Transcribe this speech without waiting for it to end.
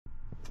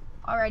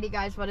Alrighty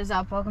guys, what is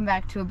up? Welcome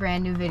back to a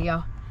brand new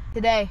video.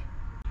 Today,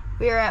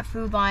 we are at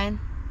Food Lion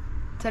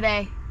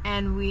today,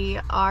 and we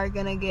are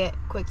gonna get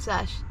quick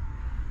sesh.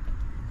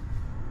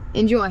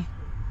 Enjoy.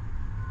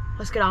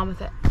 Let's get on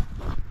with it.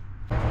 Oh,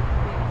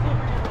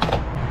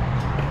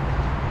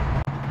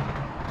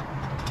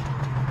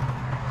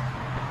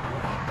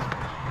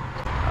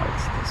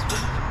 it's this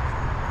one.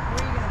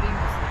 Where are you gonna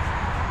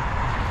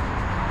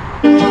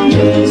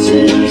be?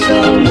 Missing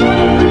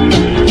someone.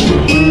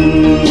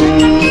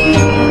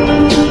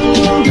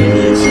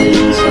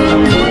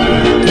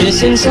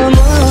 Missing someone.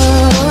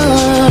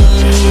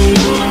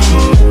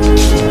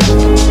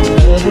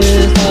 Love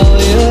is all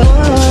you're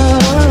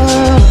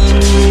on.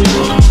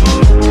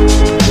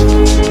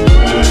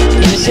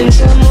 Missing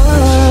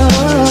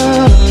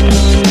someone.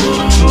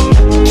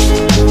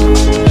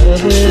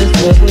 Love is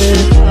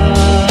hard.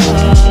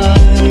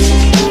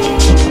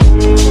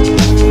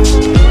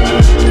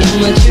 How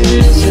much you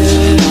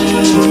missing?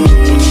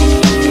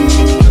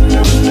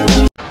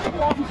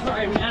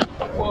 Sorry, man.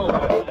 Whoa.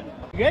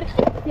 You good?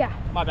 Yeah.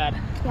 My bad.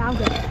 Yeah, I'm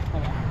good. Okay.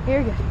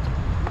 You're good.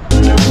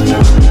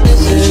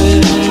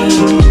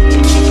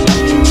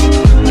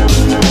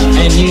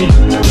 And you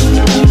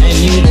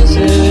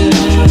deserve.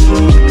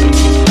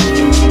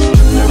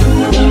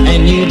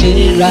 And you did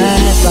it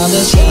right from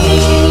the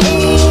start.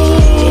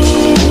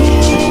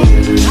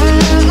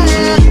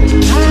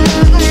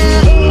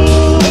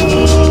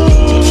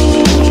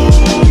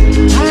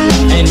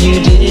 And you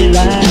did it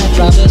right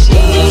from the start.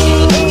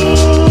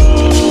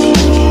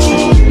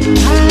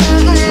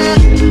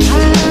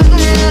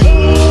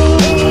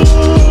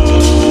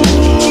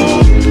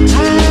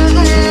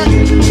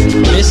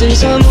 Missing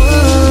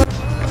someone.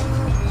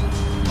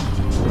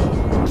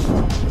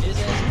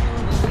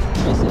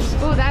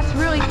 Oh, that's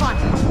really fun.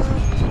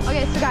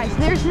 Okay, so guys,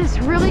 there's this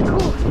really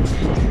cool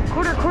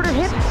quarter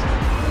hip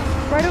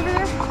right over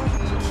there.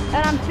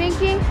 And I'm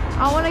thinking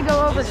I want to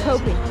go over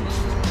coping.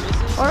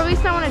 Or at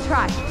least I want to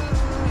try.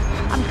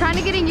 I'm kind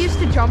of getting used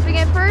to jumping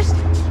at first.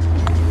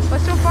 But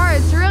so far,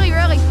 it's really,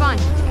 really fun.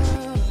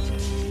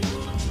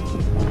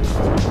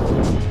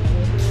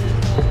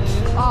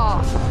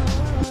 Oh.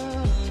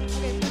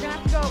 Okay, so we're gonna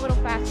have to go a little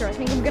faster. I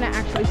think I'm gonna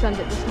actually send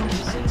it this time.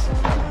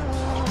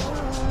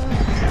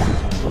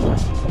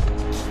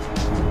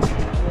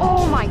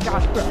 Oh my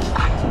gosh, bro.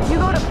 You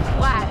go to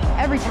flat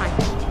every time.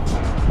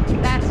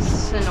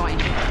 That's annoying.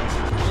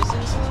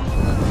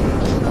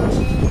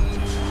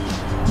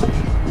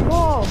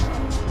 Whoa.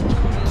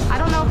 I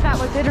don't know if that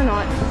was it or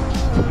not.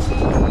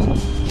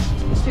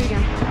 Let's do it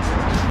again.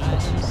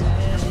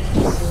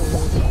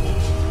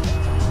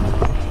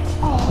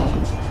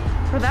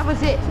 Oh, bro, that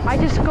was it. I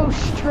just go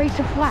straight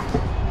to flat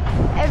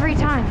every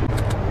time.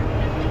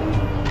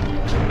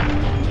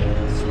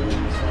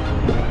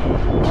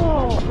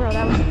 Oh, bro,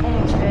 that was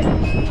almost it.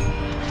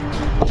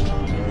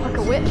 Like a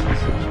whip.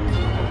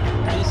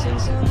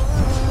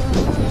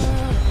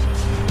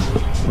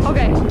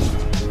 Okay, I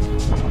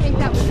think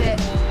that was it.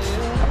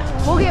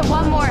 We'll get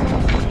one more.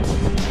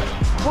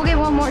 We'll get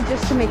one more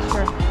just to make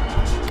sure.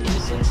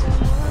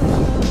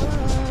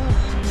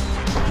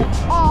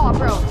 Oh,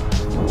 bro,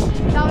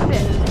 that was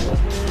it.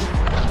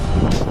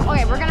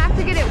 Okay, we're gonna have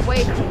to get it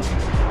way cleaner.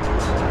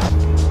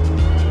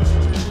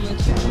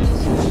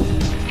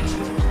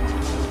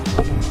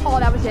 Oh,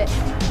 that was it.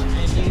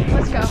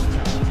 Let's go.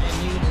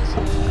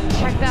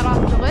 Check that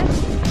off the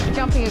list.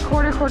 Jumping a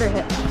quarter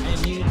hip.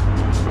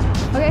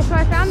 Okay, so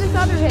I found this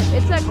other hip.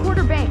 It's a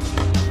quarter bank.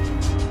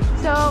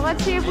 So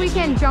let's see if we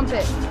can jump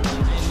it.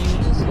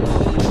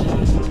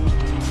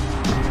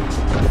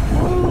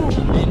 Ooh.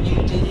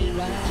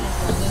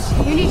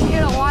 You need to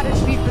get a lot of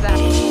speed for that.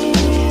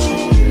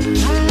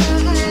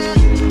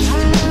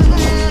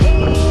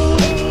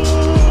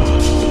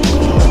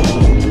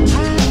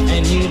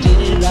 And you did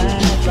it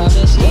right from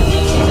the start.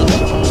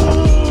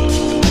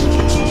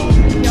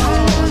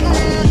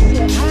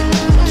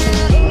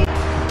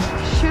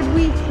 Should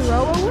we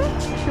throw a whip?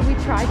 Should we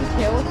try to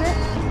tail whip it?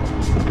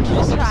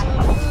 Let's try.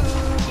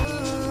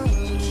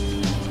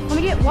 Let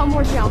me get one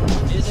more jump.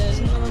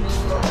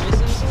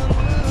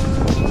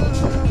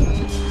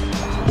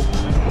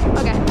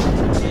 Okay.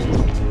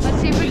 Let's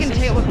see if we can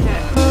tail whip it.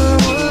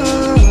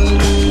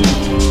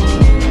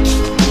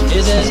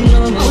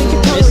 Oh, we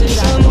can totally do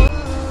that.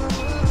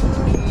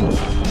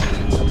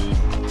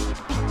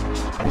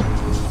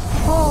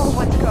 Oh,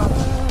 let's go.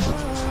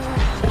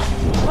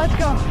 Let's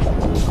go.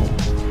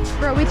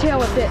 Bro, we tail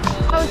whipped it.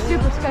 That was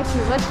super sketchy.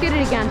 Let's get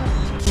it again.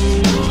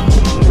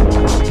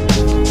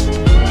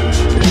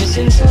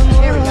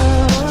 There we go.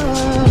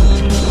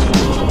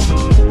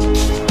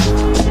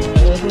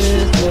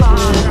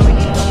 Bro, we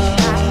need to go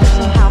faster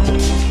somehow.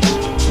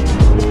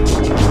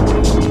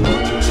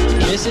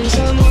 Missing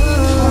someone.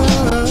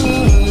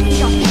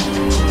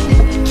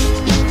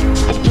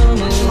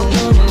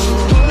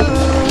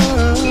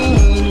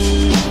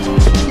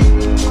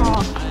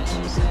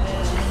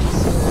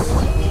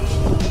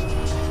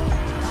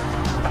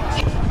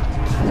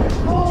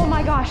 Oh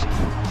my gosh.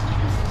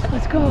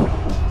 Let's go.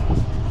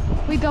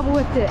 We double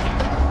whipped it.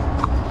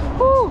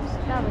 Woo.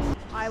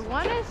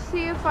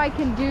 I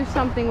can do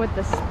something with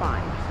the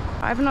spine.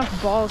 I have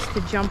enough balls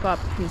to jump up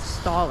and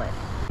stall it.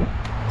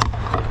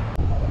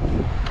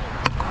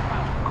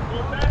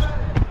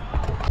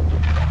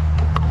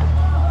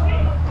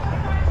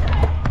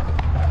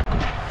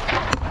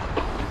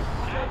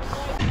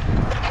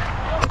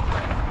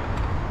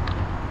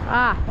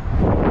 Ah,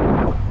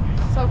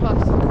 so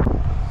close.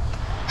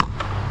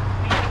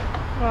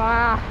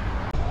 Ah.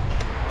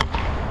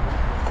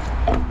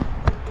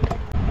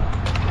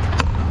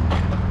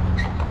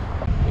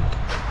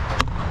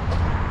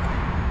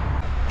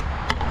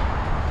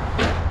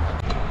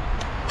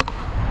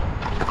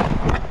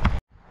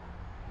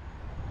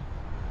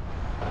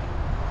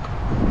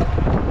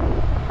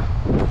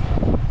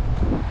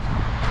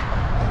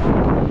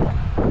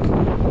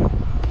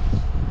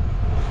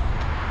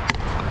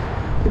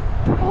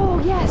 Oh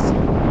yes,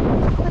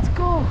 let's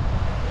go.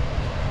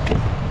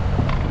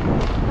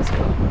 Let's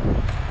go.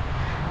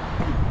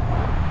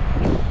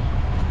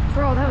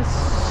 Bro, that was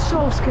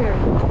so scary.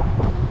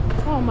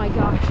 Oh my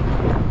gosh.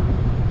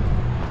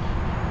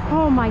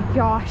 Oh my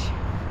gosh.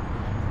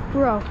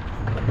 Bro,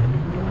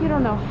 you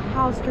don't know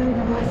how scary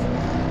that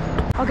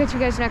was. I'll get you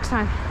guys next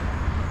time.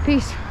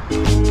 Peace.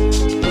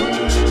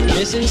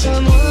 Missing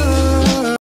someone.